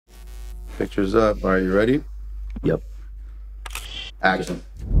Pictures up. Are you ready? Yep. Action.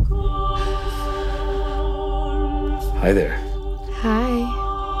 Hi there.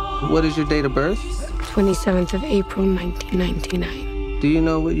 Hi. What is your date of birth? 27th of April, 1999. Do you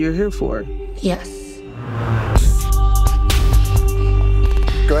know what you're here for? Yes.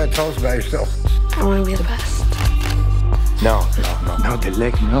 Go ahead, tell us about yourself. I want to be the best. No, the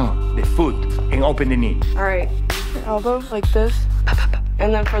leg, no. The foot, and open the knee. All right, elbow like this.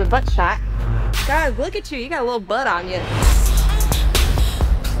 And then for the butt shot. God, look at you, you got a little butt on you.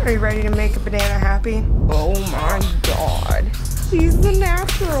 Are you ready to make a banana happy? Oh my God. She's the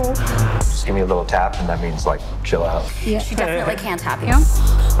natural. Just give me a little tap, and that means, like, chill out. Yeah. She definitely can't tap you.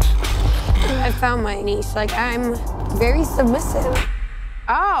 I found my niece. Like, I'm very submissive.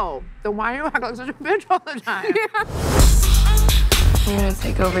 Oh, then why do you act like such a bitch all the time? I'm gonna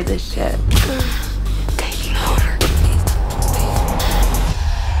take over this shit. Taking over.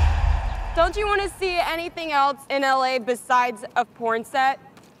 Don't you want to see anything else in LA besides a porn set?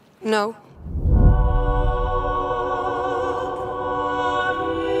 No.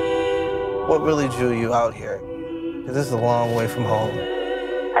 What really drew you out here? 'Cause this is a long way from home.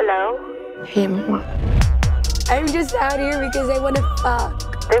 Hello? Hey, Mama. I'm just out here because I want to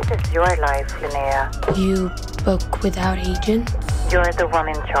fuck. This is your life, Linnea. You book without agents? You're the one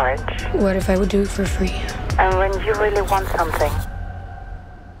in charge. What if I would do it for free? And when you really want something,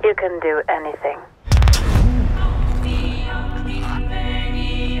 you can do anything.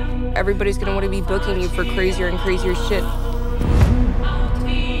 Everybody's gonna want to be booking you for crazier and crazier shit.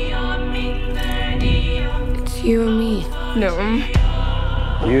 It's you and me. No.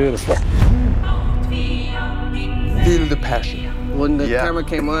 Beautiful. Feel the passion. When the camera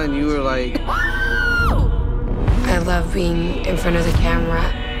came on, you were like... I love being in front of the camera.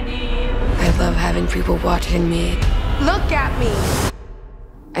 I love having people watching me. Look at me.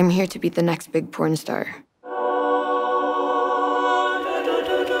 I'm here to be the next big porn star.